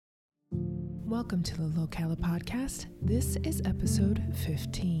Welcome to the Locala Podcast. This is episode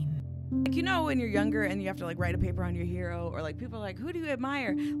 15. Like, you know, when you're younger and you have to like write a paper on your hero, or like people are like, who do you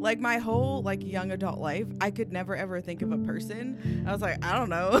admire? Like my whole like young adult life, I could never ever think of a person. I was like, I don't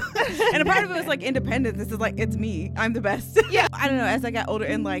know. And a part of it was like independence. This is like, it's me. I'm the best. Yeah. I don't know. As I got older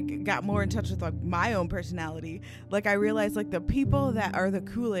and like got more in touch with like my own personality, like I realized like the people that are the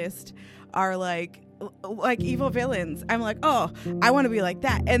coolest are like evil villains. I'm like, oh, I want to be like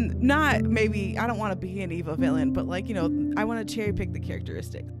that. And not maybe, I don't want to be an evil villain, but like, you know, I want to cherry pick the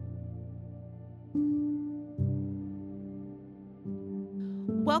characteristics.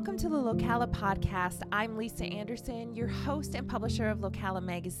 Welcome to the Locala Podcast. I'm Lisa Anderson, your host and publisher of Locala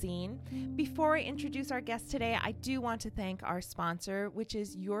Magazine. Before I introduce our guest today, I do want to thank our sponsor, which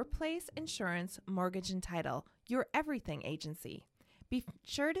is Your Place Insurance, Mortgage and Title, your everything agency. Be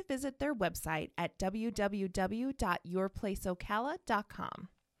sure to visit their website at www.yourplaceocala.com.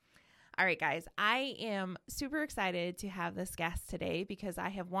 All right, guys, I am super excited to have this guest today because I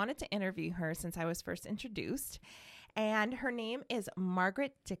have wanted to interview her since I was first introduced. And her name is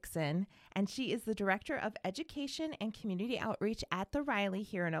Margaret Dixon, and she is the Director of Education and Community Outreach at the Riley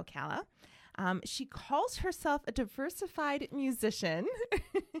here in Ocala. She calls herself a diversified musician,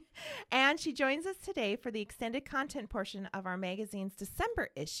 and she joins us today for the extended content portion of our magazine's December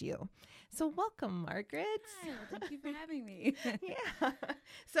issue. So welcome, Margaret. Hi, well, thank you for having me. Yeah.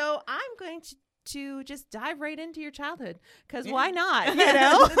 So I'm going to just dive right into your childhood, because why not, you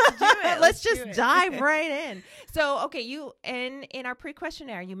know? Let's do it. Let's just dive right in. So, okay, you in our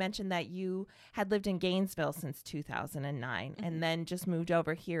pre-questionnaire, you mentioned that you had lived in Gainesville since 2009 and then just moved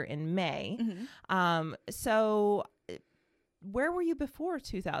over here in May. So where were you before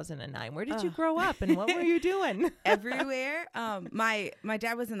 2009? Where did you grow up and what were you doing? Everywhere. My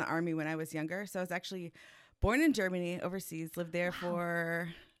dad was in the Army when I was younger, so I was actually born in Germany, overseas, lived there for,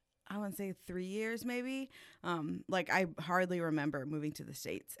 I want to say 3 years maybe. Like I hardly remember moving to the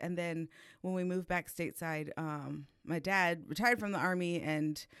States. And then when we moved back stateside, my dad retired from the Army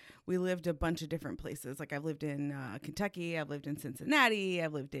and we lived a bunch of different places. Like I've lived in Kentucky, I've lived in Cincinnati,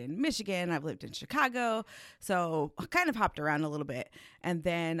 I've lived in Michigan, I've lived in Chicago. So I kind of hopped around a little bit. And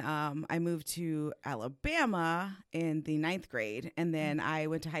then I moved to Alabama in the 9th grade. And then I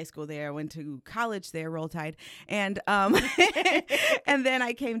went to high school there, went to college there, Roll Tide. And and then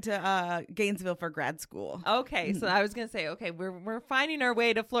I came to Gainesville for grad school. Okay, so I was going to say, okay, we're finding our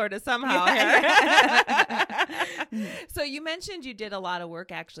way to Florida somehow here. So you mentioned you did a lot of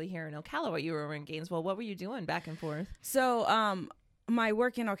work actually here in Ocala while you were in Gainesville. What were you doing back and forth? So my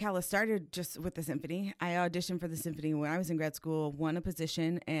work in Ocala started just with the symphony. I auditioned for the symphony when I was in grad school, won a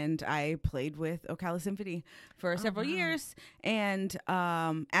position, and I played with Ocala Symphony for several years. And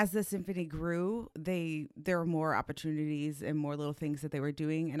as the symphony grew, there were more opportunities and more little things that they were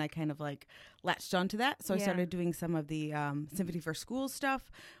doing, and I kind of like latched onto that. So I started doing some of the Symphony for Schools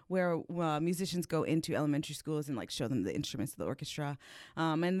stuff, where musicians go into elementary schools and like show them the instruments of the orchestra.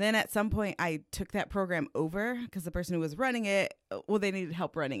 And then at some point, I took that program over because the person who was running it, they needed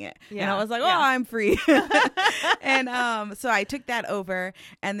help running it. Yeah. And I was like, I'm free. And so I took that over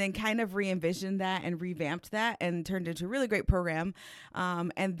and then kind of re-envisioned that and revamped that and turned into a really great program.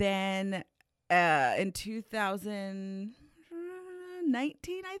 And then in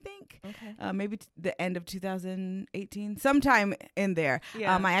 2019, I think, maybe the end of 2018, sometime in there,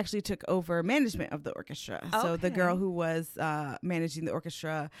 I actually took over management of the orchestra. So the girl who was managing the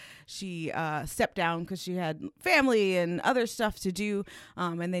orchestra, she stepped down because she had family and other stuff to do,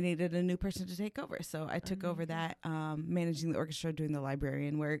 and they needed a new person to take over. So I took over that, managing the orchestra, doing the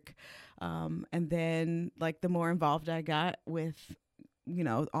librarian work, and then like the more involved I got with, you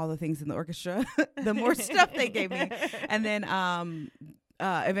know, all the things in the orchestra, the more stuff they gave me. And then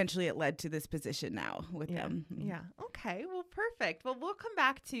eventually it led to this position now with them. Yeah. Okay. Well, perfect. Well, we'll come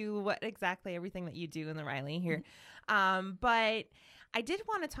back to what exactly everything that you do in the Riley here. But I did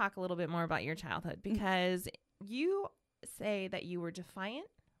want to talk a little bit more about your childhood because you say that you were defiant,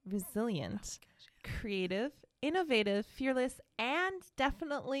 resilient, creative, innovative, fearless, and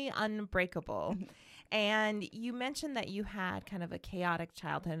definitely unbreakable. And you mentioned that you had kind of a chaotic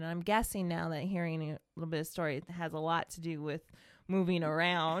childhood. And I'm guessing now that hearing a little bit of story, it has a lot to do with moving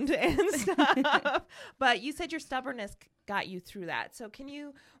around and stuff. But you said your stubbornness got you through that. So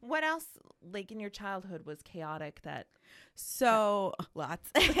what else like in your childhood was chaotic that? So lots.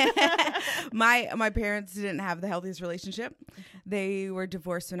 My parents didn't have the healthiest relationship. They were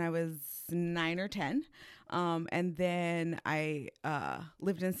divorced when I was 9 or 10. And then I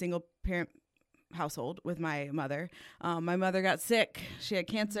lived in a single parent household with my mother. My mother got sick. She had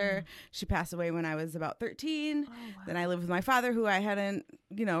cancer. She passed away when I was about 13. Oh, wow. Then I lived with my father, who I hadn't,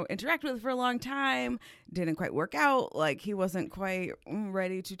 interacted with for a long time. Didn't quite work out. Like, he wasn't quite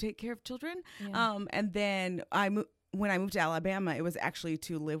ready to take care of children. Yeah. And then when I moved to Alabama, it was actually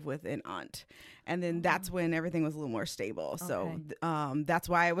to live with an aunt. And then that's when everything was a little more stable. So that's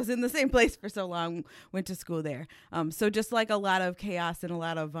why I was in the same place for so long, went to school there. So just like a lot of chaos and a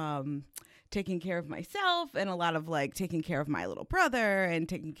lot of taking care of myself and a lot of like taking care of my little brother and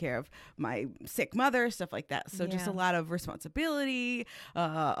taking care of my sick mother, stuff like that. So just a lot of responsibility,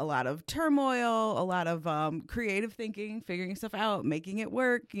 a lot of turmoil, a lot of creative thinking, figuring stuff out, making it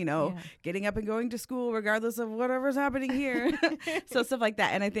work, getting up and going to school regardless of whatever's happening here. So stuff like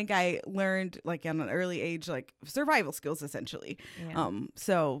that. And I think I learned like at an early age, like survival skills essentially. Yeah.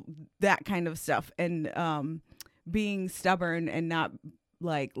 So that kind of stuff, and being stubborn and not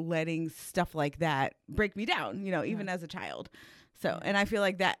like letting stuff like that break me down, even as a child. So, and I feel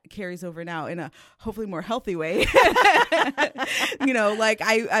like that carries over now in a hopefully more healthy way. Like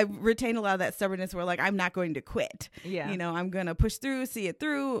I retain a lot of that stubbornness where like, I'm not going to quit. Yeah. I'm going to push through, see it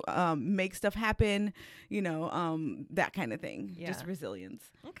through, make stuff happen, that kind of thing. Yeah. Just resilience.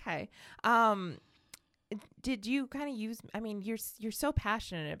 Okay. Did you kind of use, you're so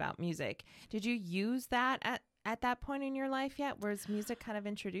passionate about music. Did you use that at that point in your life yet? Was music kind of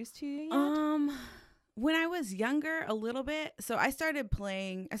introduced to you yet? When I was younger, a little bit. So I started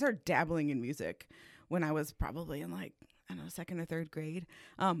dabbling in music when I was probably in like, I don't know, second or third grade.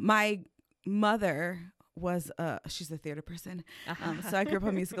 My mother was she's a theater person. So I grew up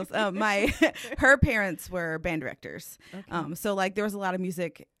on musicals. Her parents were band directors. Okay. So like there was a lot of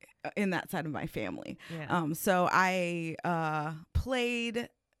music in that side of my family. Yeah. So I played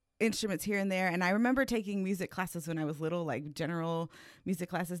instruments here and there, and I remember taking music classes when I was little, like general music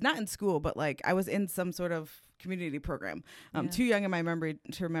classes, not in school, but like I was in some sort of community program. Too young in my memory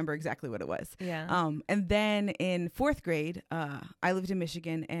to remember exactly what it was. Yeah. And then in fourth grade, I lived in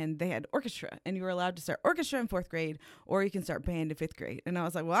Michigan, and they had orchestra, and you were allowed to start orchestra in fourth grade, or you can start band in fifth grade. And I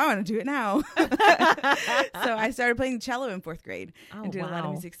was like, well, I want to do it now. So I started playing cello in fourth grade and did a lot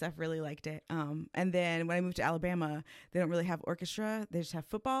of music stuff. Really liked it. And then when I moved to Alabama, they don't really have orchestra; they just have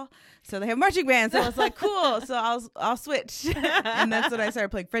football. So they have marching band. So I was like, cool. So I'll switch, and that's when I started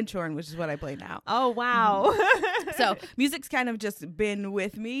playing French horn, which is what I play now. Oh wow. So music's kind of just been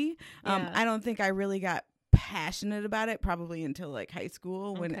with me. I don't think I really got passionate about it probably until like high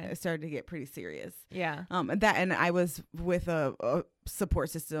school when it started to get pretty serious. Yeah. And I was with a support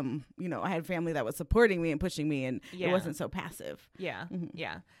system. I had family that was supporting me and pushing me, and it wasn't so passive. Yeah. Mm-hmm.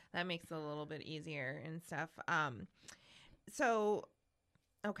 Yeah. That makes it a little bit easier and stuff. So,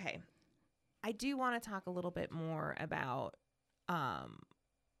 okay. I do want to talk a little bit more about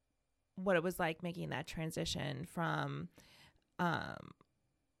what it was like making that transition from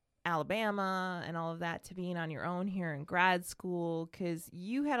Alabama and all of that to being on your own here in grad school, because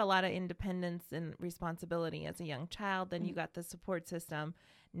you had a lot of independence and responsibility as a young child. Then you got the support system.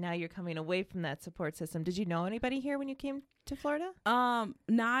 Now you're coming away from that support system. Did you know anybody here when you came to Florida?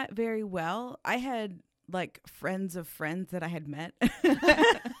 Not very well. I had like friends of friends that I had met.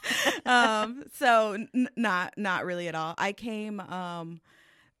 So not really at all. I came,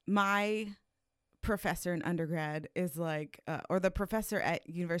 my professor in undergrad is like, or the professor at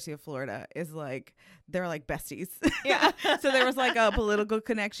University of Florida is like, they're like besties. Yeah. So there was like a political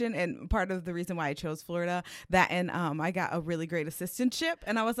connection, and part of the reason why I chose Florida, that and I got a really great assistantship,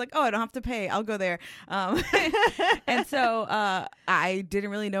 and I was like, oh, I don't have to pay, I'll go there. And so I didn't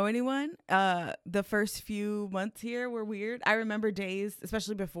really know anyone. The first few months here were weird. I remember days,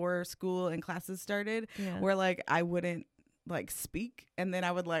 especially before school and classes started, where like I wouldn't like speak, and then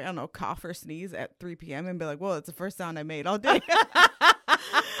I would like, I don't know, cough or sneeze at 3 p.m. and be like, well, it's the first sound I made all day.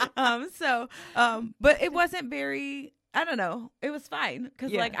 But it wasn't very, I don't know, it was fine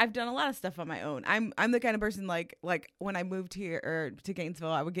because like I've done a lot of stuff on my own. I'm the kind of person like when I moved here or to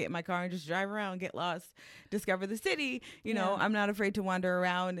Gainesville, I would get in my car and just drive around, get lost, discover the city. You know, I'm not afraid to wander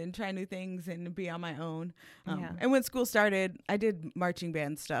around and try new things and be on my own. And when school started, I did marching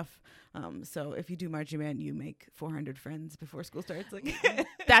band stuff. So if you do marching band, you make 400 friends before school starts. Like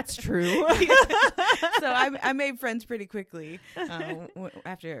that's true. So I made friends pretty quickly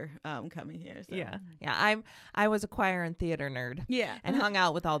after coming here. So. Yeah. I was a choir and theater nerd. Yeah. And hung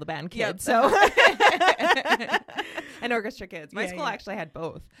out with all the band kids. So and orchestra kids. My school actually had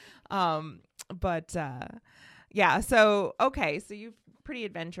both. So okay. So you've pretty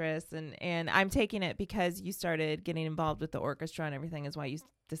adventurous, and I'm taking it because you started getting involved with the orchestra and everything is why you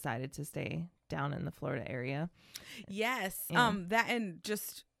decided to stay down in the Florida area. Yes. That and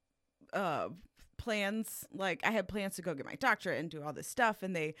just plans. Like I had plans to go get my doctorate and do all this stuff,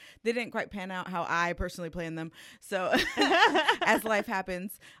 and they didn't quite pan out how I personally planned them. So as life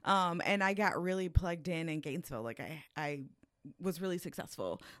happens, and I got really plugged in Gainesville. Like I was really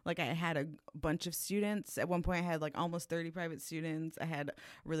successful. Like I had a bunch of students. At one point I had like almost 30 private students. I had a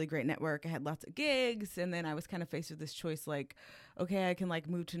really great network. I had lots of gigs. And then I was kind of faced with this choice, like, okay, I can like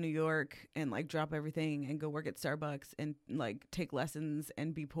move to New York and like drop everything and go work at Starbucks and like take lessons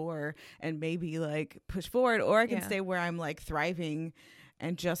and be poor and maybe like push forward, or I can stay where I'm like thriving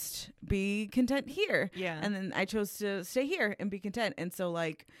and just be content here. Yeah. And then I chose to stay here and be content. And so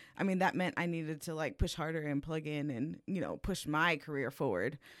like, I mean, that meant I needed to like push harder and plug in and, you know, push my career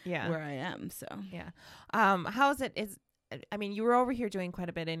forward where I am. So, how is it? I mean, you were over here doing quite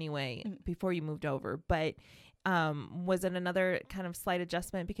a bit anyway before you moved over, but was it another kind of slight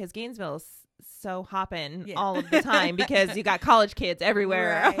adjustment because Gainesville's so hopping all of the time because you got college kids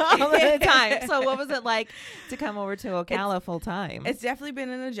everywhere all the time. So what was it like to come over to Ocala full time? It's definitely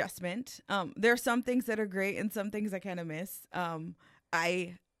been an adjustment. There are some things that are great and some things I kind of miss.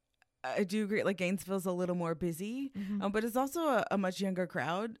 I do agree, like Gainesville's a little more busy, but it's also a much younger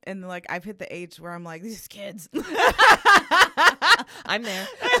crowd. And like I've hit the age where I'm like, these kids. I'm there.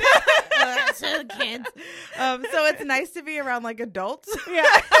 So kids. So it's nice to be around like adults. Yeah.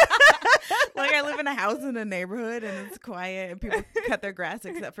 Like I live in a house in a neighborhood and it's quiet and people cut their grass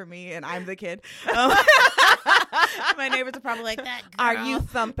except for me and I'm the kid. My neighbors are probably like, that girl. Are you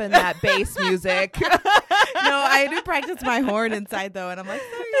thumping that bass music? No, I do practice my horn inside though, and I'm like,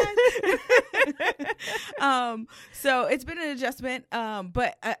 sorry guys. So it's been an adjustment,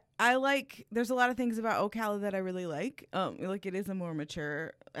 but I like, there's a lot of things about Ocala that I really like. Like it is a more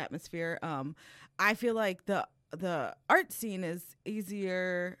mature atmosphere. I feel like the art scene is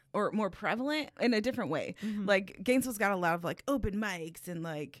easier or more prevalent in a different way. Like Gainesville's got a lot of like open mics and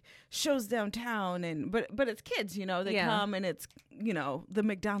like shows downtown, and but it's kids, you know, they come and it's, you know, the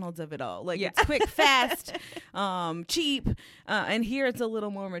McDonald's of it all. Like it's quick, fast, cheap, and here it's a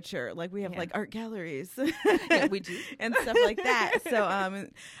little more mature. Like we have like art galleries, we do, and stuff like that. So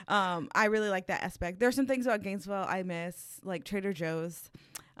I really like that aspect. There's some things about Gainesville I miss, like Trader Joe's.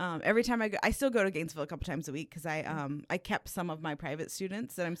 Every time I go, I still go to Gainesville a couple times a week because I kept some of my private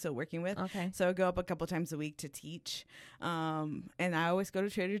students that I'm still working with. Okay. So I go up a couple times a week to teach. And I always go to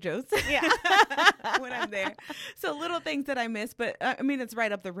Trader Joe's when I'm there. So little things that I miss, but I mean, it's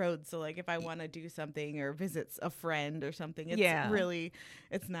right up the road. So like if I want to do something or visit a friend or something, it's really,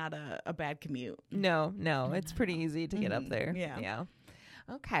 it's not a bad commute. No, it's pretty easy to get up there. Yeah.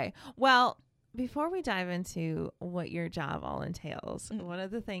 Okay. Well, before we dive into what your job all entails, one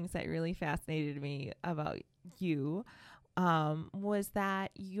of the things that really fascinated me about you was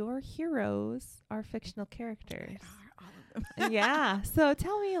that your heroes are fictional characters. They are, all of them. Yeah. So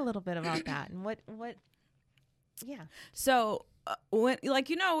tell me a little bit about that and what. Yeah. So when, like,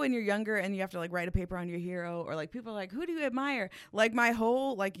 you know, when you're younger and you have to like write a paper on your hero, or like people are like, who do you admire? Like my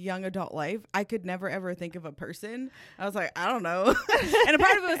whole like young adult life, I could never ever think of a person. I was like, I don't know. And a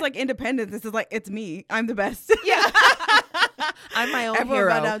part of it was like independence. This is like, it's me. I'm the best. Yeah. I'm my own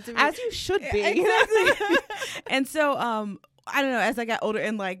hero, as you should be. Exactly. And so I don't know, as I got older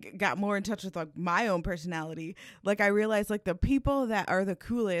and like got more in touch with like my own personality, like I realized like the people that are the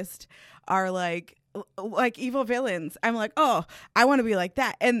coolest are like evil villains. I'm like, oh, I want to be like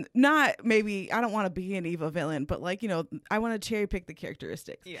that. And not, maybe I don't want to be an evil villain, but like, you know, I want to cherry pick the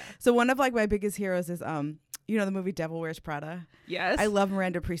characteristics. Yeah. So one of like my biggest heroes is you know the movie Devil Wears Prada? Yes. I love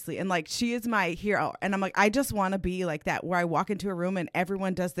Miranda Priestley, and like she is my hero. And I'm like, I just want to be like that, where I walk into a room and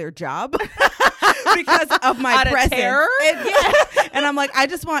everyone does their job because of my presence. Terror? And I'm like, I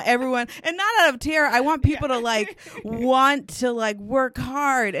just want everyone, and not out of terror. I want people to like want to like work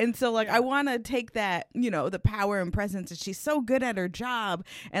hard. And so like I want to take that, you know, the power and presence. And she's so good at her job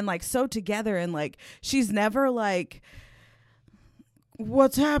and like so together, and like she's never like,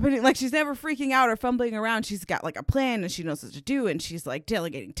 what's happening? Like she's never freaking out or fumbling around. She's got like a plan and she knows what to do, and she's like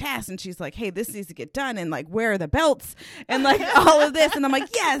delegating tasks, and she's like, hey, this needs to get done, and like where are the belts and like all of this. And I'm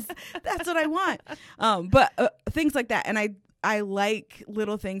like, yes, that's what I want. But things like that. And I like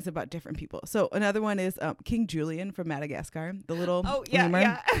little things about different people. So another one is King Julian from Madagascar, the little lemur.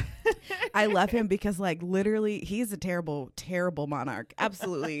 Yeah. I love him because like literally he's a terrible, terrible monarch.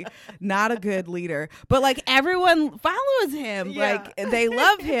 Absolutely not a good leader. But like everyone follows him. Yeah. Like they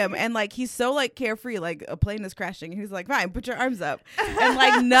love him. And like he's so like carefree, like a plane is crashing and he's like, fine, put your arms up. And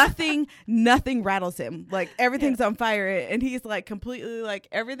like nothing rattles him. Like everything's on fire. And he's like completely like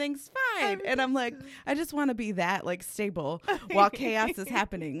everything's fine. And I'm like, I just want to be that like stable while chaos is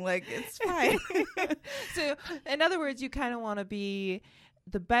happening. Like it's fine. So in other words, you kind of want to be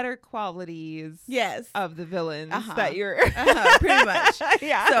the better qualities yes of the villains that you're pretty much.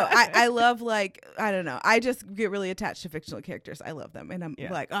 Yeah. So I love, like, I don't know, I just get really attached to fictional characters. I love them, and I'm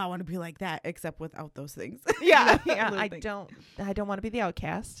like, oh, I want to be like that, except without those things. Yeah. I don't want to be the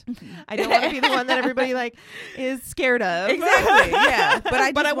outcast. I don't want to be the one that everybody like is scared of. Exactly. Yeah.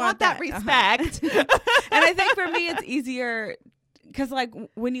 But I want that respect. And I think for me it's easier because, like,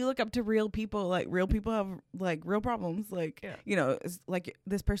 when you look up to real people, like, real people have, like, real problems. Like, you know, it's like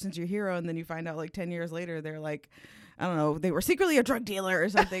this person's your hero, and then you find out, like, 10 years later, they're like, I don't know, they were secretly a drug dealer or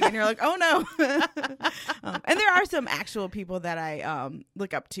something. And you're like, oh, no. And there are some actual people that I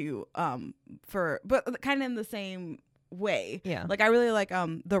look up to but kind of in the same way. Yeah. Like, I really like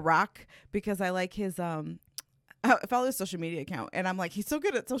The Rock because I like his I follow his social media account, and I'm like, he's so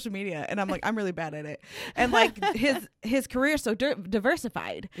good at social media, and I'm like, I'm really bad at it. And like his career is so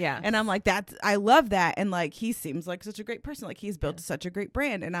diversified. Yeah. And I'm like, I love that. And like, he seems like such a great person. Like, he's built such a great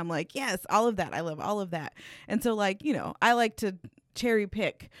brand. And I'm like, yes, all of that. I love all of that. And so, like, you know, I like to cherry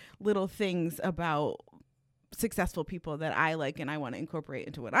pick little things about successful people that I like and I want to incorporate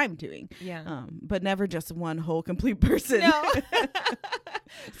into what I'm doing. Yeah. But never just one whole complete person. No.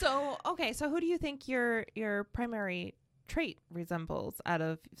 So who do you think your primary trait resembles out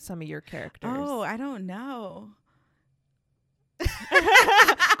of some of your characters? Oh, I don't know.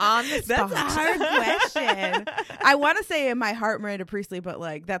 On the spot. That's a hard question. I want to say in my heart Miranda Priestley, but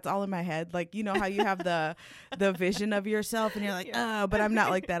like that's all in my head. Like, you know how you have the vision of yourself and you're like, oh, but I'm not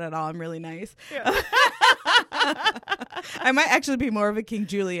like that at all. I'm really nice. Yeah. I might actually be more of a King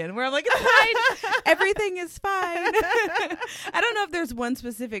Julian where I'm like, it's fine. Everything is fine. I don't know if there's one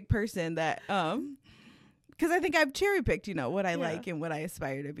specific person that because I think I've cherry picked, you know, what I like and what I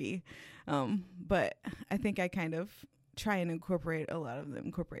aspire to be. But I think I kind of try and incorporate a little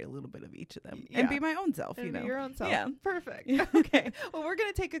bit of each of them and be my own self, you know. Be your own self. Yeah. Perfect. Okay. Well, we're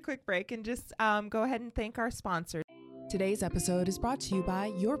going to take a quick break and just go ahead and thank our sponsors. Today's episode is brought to you by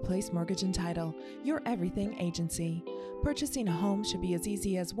Your Place Mortgage and Title, your everything agency. Purchasing a home should be as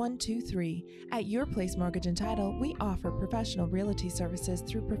easy as 1, 2, 3. At Your Place Mortgage and Title, we offer professional realty services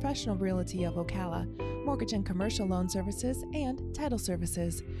through Professional Realty of Ocala, mortgage and commercial loan services, and title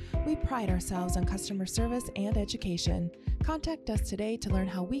services. We pride ourselves on customer service and education. Contact us today to learn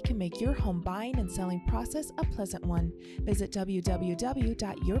how we can make your home buying and selling process a pleasant one. Visit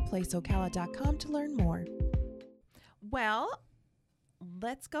www.yourplaceocala.com to learn more. Well,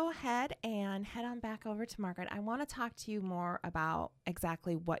 let's go ahead and head on back over to Margaret. I want to talk to you more about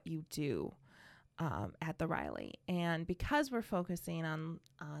exactly what you do at the Riley. And because we're focusing on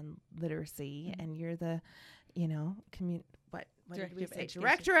literacy and you're the, you know, what did we say?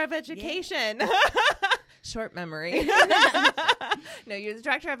 Director of Education. Yeah. Short memory. No, you're the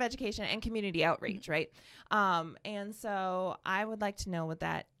Director of Education and Community Outreach, right? And so I would like to know what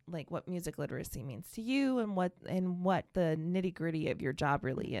music literacy means to you and what the nitty gritty of your job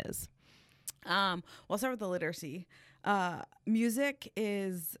really is. Well, I'll start with the literacy. Music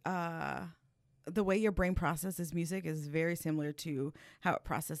is the way your brain processes music is very similar to how it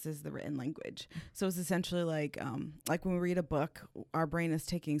processes the written language. So it's essentially like when we read a book, our brain is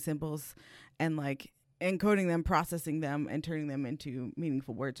taking symbols and like encoding them, processing them, and turning them into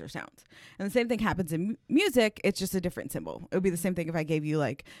meaningful words or sounds. And the same thing happens in music. It's just a different symbol. It would be the same thing if I gave you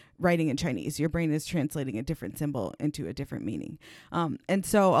like writing in Chinese. Your brain is translating a different symbol into a different meaning. And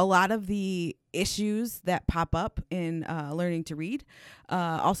so a lot of the issues that pop up in learning to read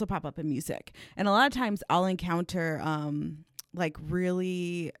also pop up in music. And a lot of times I'll encounter like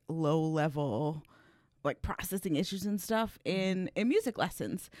really low level like processing issues and stuff in music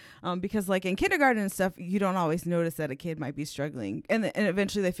lessons, because like in kindergarten and stuff, you don't always notice that a kid might be struggling, and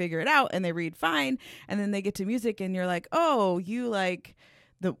eventually they figure it out and they read fine, and then they get to music and you're like, oh, you like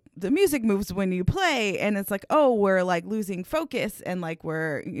the music moves when you play, and it's like, oh, we're like losing focus and like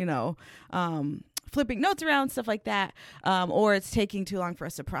we're, you know, flipping notes around, stuff like that, or it's taking too long for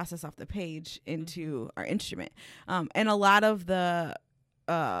us to process off the page into our instrument, and a lot of the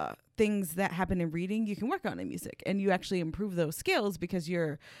things that happen in reading you can work on in music, and you actually improve those skills because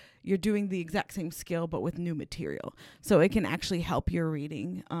you're doing the exact same skill but with new material, so it can actually help your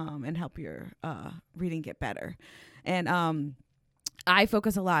reading and help your reading get better. And I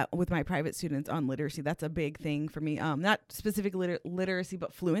focus a lot with my private students on literacy. That's a big thing for me. Not specific literacy,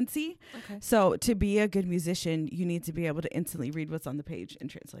 but fluency. Okay. So to be a good musician, you need to be able to instantly read what's on the page and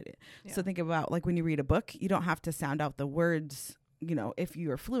translate it. Yeah. So think about like when you read a book, you don't have to sound out the words, you know, if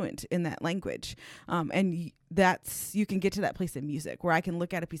you are fluent in that language. And you can get to that place in music where I can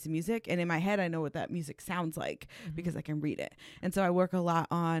look at a piece of music and in my head, I know what that music sounds like because I can read it. And so I work a lot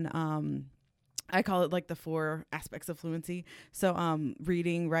on I call it like the 4 aspects of fluency. So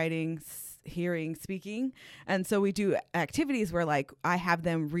reading, writing, hearing, speaking. And so we do activities where like I have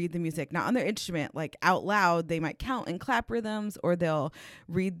them read the music, not on their instrument, like out loud. They might count and clap rhythms, or they'll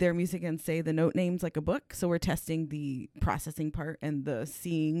read their music and say the note names like a book. So we're testing the processing part and the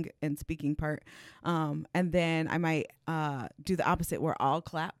seeing and speaking part. And then I might do the opposite where I'll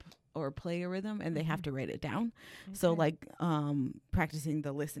clap or play a rhythm and they have to write it down. Okay. So like practicing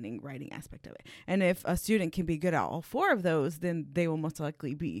the listening, writing aspect of it. And if a student can be good at all 4 of those, then they will most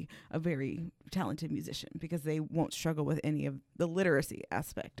likely be a very talented musician because they won't struggle with any of the literacy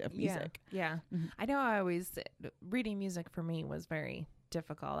aspect of music. Yeah. Mm-hmm. I know I always, reading music for me was very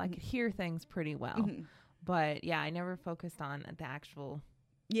difficult. I could hear things pretty well, but yeah, I never focused on the actual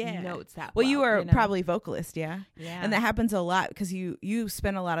notes that well. You are probably vocalist, and that happens a lot because you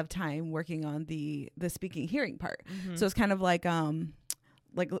spend a lot of time working on the speaking hearing part. So it's kind of like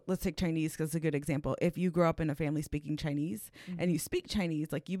let's take Chinese because it's a good example. If you grow up in a family speaking Chinese and you speak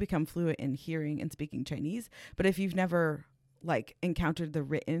Chinese, like you become fluent in hearing and speaking Chinese. But if you've never like encountered the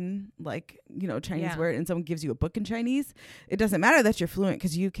written Chinese word and someone gives you a book in Chinese, it doesn't matter that you're fluent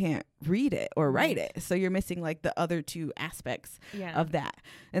because you can't read it or write it. So you're missing like the other 2 aspects of that.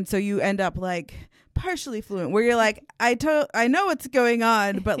 And so you end up like partially fluent where you're like, I know what's going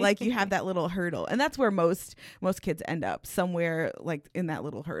on, but like you have that little hurdle. And that's where most kids end up, somewhere like in that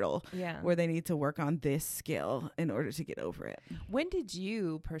little hurdle where they need to work on this skill in order to get over it. When did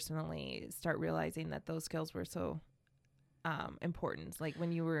you personally start realizing that those skills were so important? Like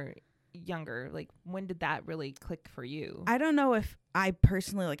when you were younger, like when did that really click for you? I don't know if I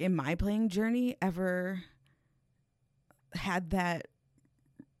personally, like in my playing journey, ever had that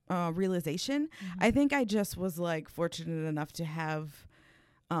realization. I think I just was like fortunate enough to have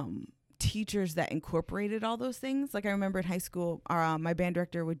teachers that incorporated all those things. Like I remember in high school, my band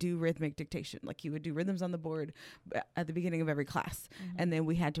director would do rhythmic dictation. Like he would do rhythms on the board at the beginning of every class. And then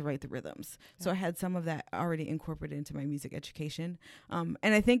we had to write the rhythms. So I had some of that already incorporated into my music education. And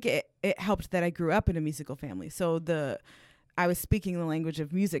I think it helped that I grew up in a musical family. So I was speaking the language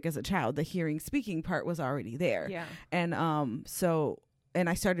of music as a child. The hearing speaking part was already there. Yeah. And and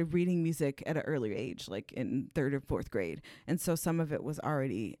I started reading music at an earlier age, like in 3rd or 4th grade. And so some of it was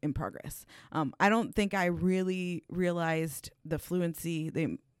already in progress. I don't think I really realized the fluency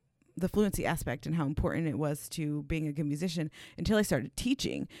aspect and how important it was to being a good musician until I started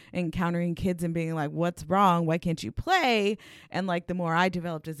teaching and encountering kids and being like, what's wrong? Why can't you play? And like the more I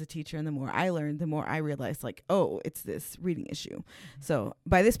developed as a teacher and the more I learned, the more I realized like, oh, it's this reading issue. So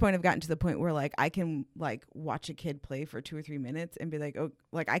by this point I've gotten to the point where like I can like watch a kid play for 2 or 3 minutes and be like, oh,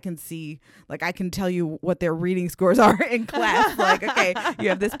 like I can see, like I can tell you what their reading scores are in class. Like, okay, you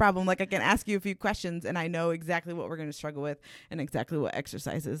have this problem. Like I can ask you a few questions and I know exactly what we're going to struggle with and exactly what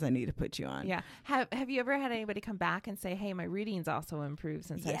exercises I need to put you on. Yeah. Have you ever had anybody come back and say, hey, my reading's also improved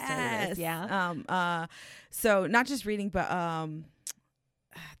since I started this? Yeah. So not just reading, but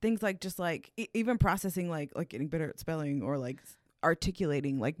things like just like even processing, like getting better at spelling or like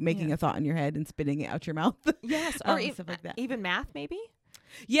articulating, like making a thought in your head and spitting it out your mouth. Yes. Or stuff like that. Even math, maybe?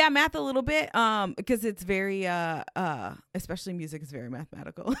 Yeah, math a little bit, because it's very, especially music is very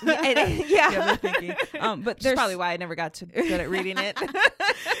mathematical. Yeah. Thinking. But that's probably why I never got too good at reading it.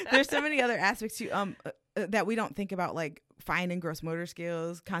 There's so many other aspects too, that we don't think about, like fine and gross motor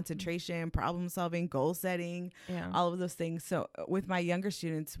skills, concentration, problem solving, goal setting, all of those things. So with my younger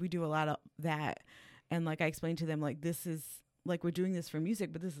students, we do a lot of that. And like I explained to them, like this is, like we're doing this for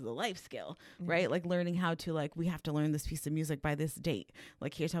music, but this is a life skill, right? Like learning how to, like, we have to learn this piece of music by this date.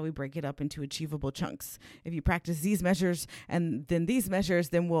 Like here's how we break it up into achievable chunks. If you practice these measures and then these measures,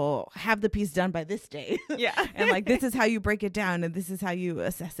 then we'll have the piece done by this day. Yeah. And like, this is how you break it down and this is how you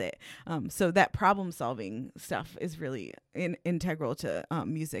assess it. So that problem solving stuff is really integral to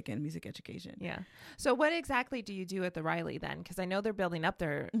music and music education. Yeah. So what exactly do you do at the Riley then? Because I know they're building up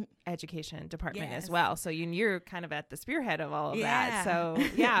their education department as well. So you're kind of at the spearhead of all of that. So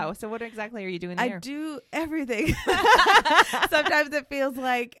so what exactly are you doing there? I do everything. Sometimes it feels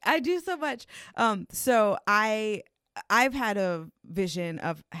like I do so much. So I've had a vision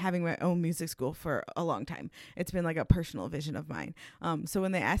of having my own music school for a long time. It's been like a personal vision of mine. So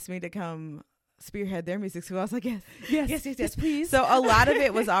when they asked me to come spearhead their music school, I was like, yes, please. So a lot of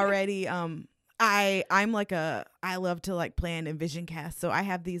it was already I'm like I love to like plan and vision cast. So I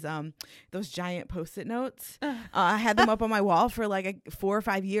have these those giant Post-it notes. I had them up on my wall for like 4 or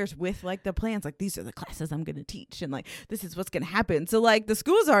 5 years with like the plans. Like these are the classes I'm gonna teach, and like this is what's gonna happen. So like the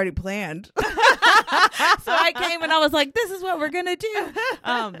school's already planned. So I came and I was like, this is what we're gonna do.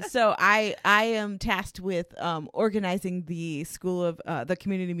 So I am tasked with organizing the school of the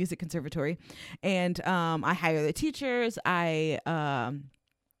Community Music Conservatory, and I hire the teachers. I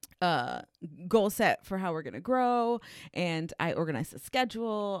goal set for how we're going to grow, and I organize the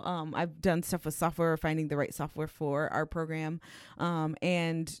schedule. I've done stuff with software, finding the right software for our program,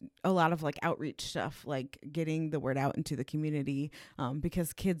 and a lot of like outreach stuff, like getting the word out into the community,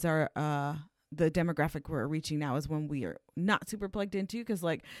 because kids are the demographic we're reaching now is one we are not super plugged into, because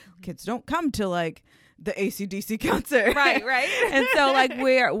like kids don't come to like the AC/DC concert. Right. And so like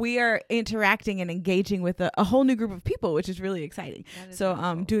we are interacting and engaging with a whole new group of people, which is really exciting. So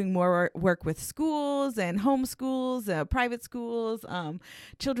wonderful. doing more work with schools and homeschools, private schools,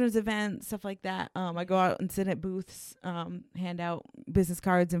 children's events, stuff like that. I go out and sit at booths, hand out business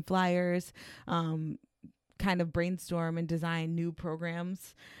cards and flyers, kind of brainstorm and design new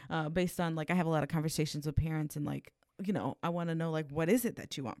programs based on like I have a lot of conversations with parents, and like, you know, I want to know like, what is it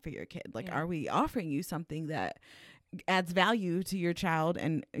that you want for your kid? Like, are we offering you something that adds value to your child,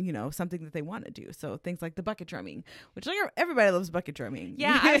 and you know, something that they want to do? So things like the bucket drumming, which like everybody loves bucket drumming.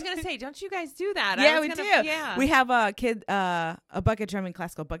 Yeah, I was gonna say, don't you guys do that? Yeah, we do. Yeah, we have a bucket drumming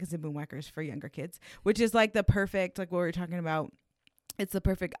class called Buckets and Boomwhackers for younger kids, which is like the perfect, like what we were talking about. It's the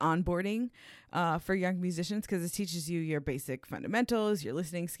perfect onboarding for young musicians, because it teaches you your basic fundamentals, your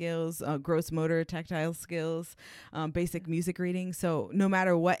listening skills, gross motor, tactile skills, basic music reading. So no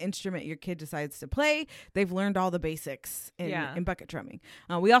matter what instrument your kid decides to play, they've learned all the basics in bucket drumming.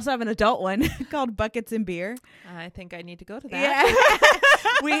 We also have an adult one called Buckets and Beer. I think I need to go to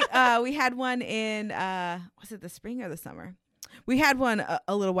that. Yeah. We had one in was it the spring or the summer? We had one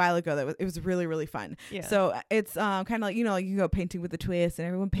a little while ago it was really, really fun. Yeah. So it's kind of like, you know, you go painting with a twist, and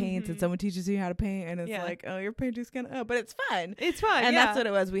everyone paints, and someone teaches you how to paint, and it's like, oh, your painting's kind of, but it's fun. It's fun. And that's what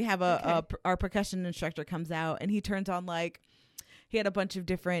it was. We have our percussion instructor comes out, and he turns on like, he had a bunch of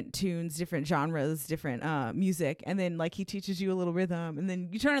different tunes, different genres, different music. And then like he teaches you a little rhythm, and then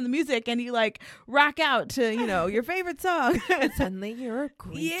you turn on the music and you like rock out to, you know, your favorite song. And suddenly you're a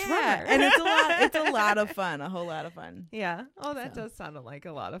great drummer. And it's a lot of fun, a whole lot of fun. Yeah. Oh, that does sound like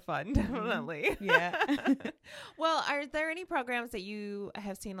a lot of fun. Definitely. Yeah. Well, are there any programs that you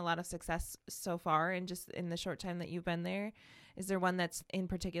have seen a lot of success so far, and just in the short time that you've been there? Is there one that's in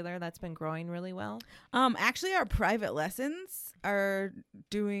particular that's been growing really well? Actually, our private lessons are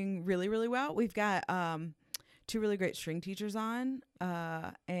doing really, really well. We've got 2 really great string teachers on,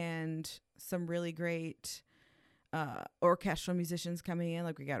 and some really great orchestral musicians coming in.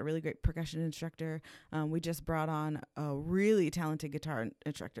 Like we got a really great percussion instructor. We just brought on a really talented guitar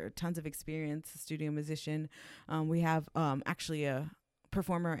instructor, tons of experience, a studio musician. We have actually a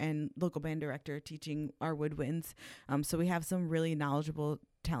performer and local band director teaching our woodwinds. So we have some really knowledgeable,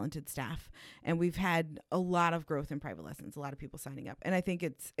 talented staff, and we've had a lot of growth in private lessons, a lot of people signing up. And I think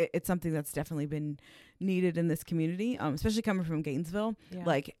it's something that's definitely been needed in this community, especially coming from Gainesville. Yeah.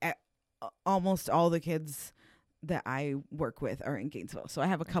 Like almost all the kids that I work with are in Gainesville. So I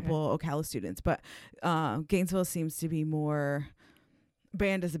have a couple Ocala students, but Gainesville seems to be more,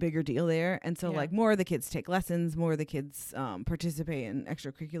 band is a bigger deal there, and so like more of the kids take lessons, more of the kids participate in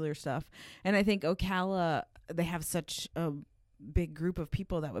extracurricular stuff. And I think Ocala, they have such a big group of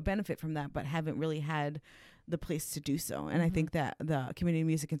people that would benefit from that, but haven't really had the place to do so. And I think that the Community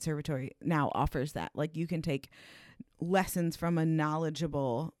Music Conservatory now offers that. Like you can take lessons from a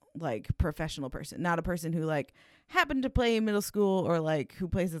knowledgeable, like professional person, not a person who like happened to play in middle school or like who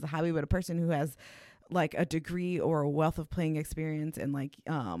plays as a hobby, but a person who has like a degree or a wealth of playing experience. And like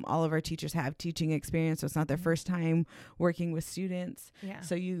all of our teachers have teaching experience, so it's not their first time working with students.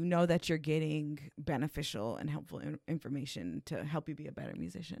 So you know that you're getting beneficial and helpful information to help you be a better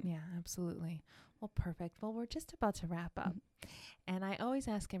musician. Yeah, absolutely. Well, perfect. Well, we're just about to wrap up, and I always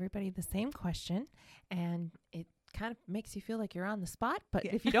ask everybody the same question, and it kind of makes you feel like you're on the spot, but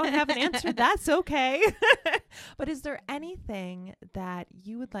if you don't have an answer, that's okay. But is there anything that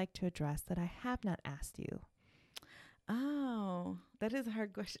you would like to address that I have not asked you? Oh, that is a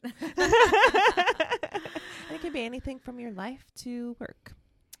hard question. And it can be anything from your life to work.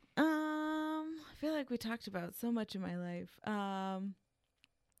 I feel like we talked about so much in my life.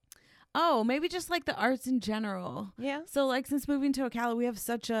 Oh, maybe just like the arts in general. Yeah. So like since moving to Ocala, we have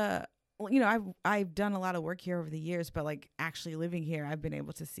such a, you know, I've done a lot of work here over the years, but like actually living here, I've been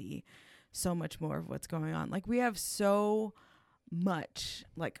able to see so much more of what's going on. Like we have so much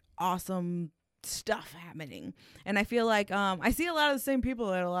like awesome stuff happening. And I feel like I see a lot of the same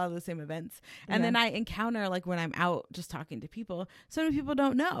people at a lot of the same events. And then I encounter, like, when I'm out just talking to people, so many people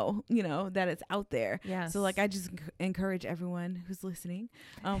don't know, that it's out there. Yes. So, like, I just encourage everyone who's listening,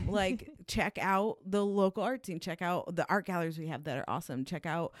 like, check out the local art scene, check out the art galleries we have that are awesome, check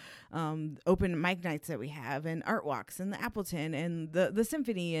out open mic nights that we have, and art walks, and the Appleton, and the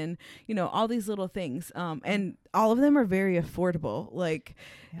symphony, and all these little things, and all of them are very affordable. Like,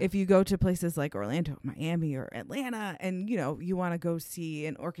 if you go to places like Orlando, Miami, or Atlanta, and you want to go see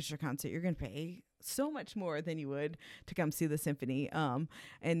an orchestra concert, you're gonna pay so much more than you would to come see the symphony. And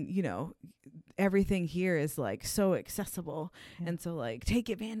everything here is, like, so accessible. And so, like, take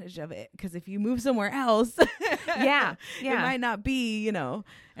advantage of it, because if you move somewhere else, it might not be,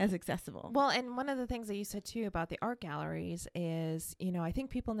 as accessible. Well, and one of the things that you said too about the art galleries is, I think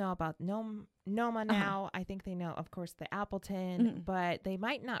people know about Noma now. I think they know, of course, the Appleton, but they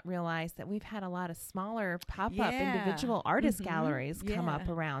might not realize that we've had a lot of smaller pop-up individual artist galleries come up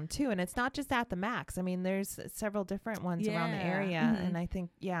around too. And it's not just at the Max. I mean, there's several different ones around the area. And I think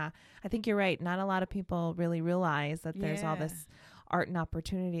you're right. Not a lot of people really realize that there's all this art and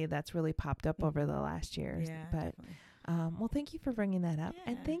opportunity that's really popped up over the last years. But well, thank you for bringing that up.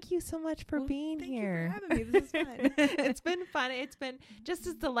 And thank you so much for being here. Thank you for having me. This is fun. It's been fun. It's been just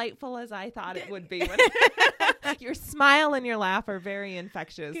as delightful as I thought it would be. Your smile and your laugh are very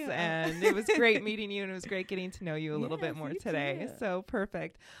infectious. And it was great meeting you, and it was great getting to know you a little bit more today. So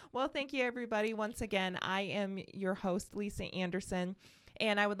perfect. Well, thank you, everybody. Once again, I am your host, Lisa Anderson.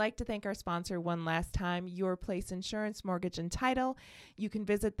 And I would like to thank our sponsor one last time, Your Place Insurance, Mortgage and Title. You can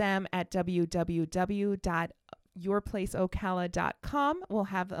visit them at www.yourplaceocala.com. We'll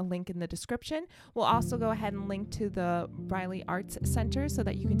have a link in the description. We'll also go ahead and link to the Riley Arts Center so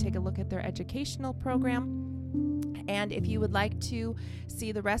that you can take a look at their educational program. And if you would like to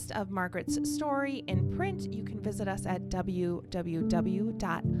see the rest of Margaret's story in print, you can visit us at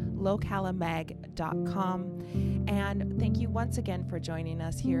www.localamag.com. And thank you once again for joining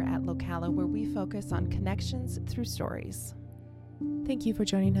us here at Locala, where we focus on connections through stories. Thank you for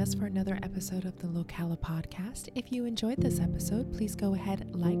joining us for another episode of the Locala podcast. If you enjoyed this episode, please go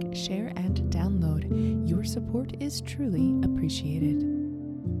ahead, like, share, and download. Your support is truly appreciated.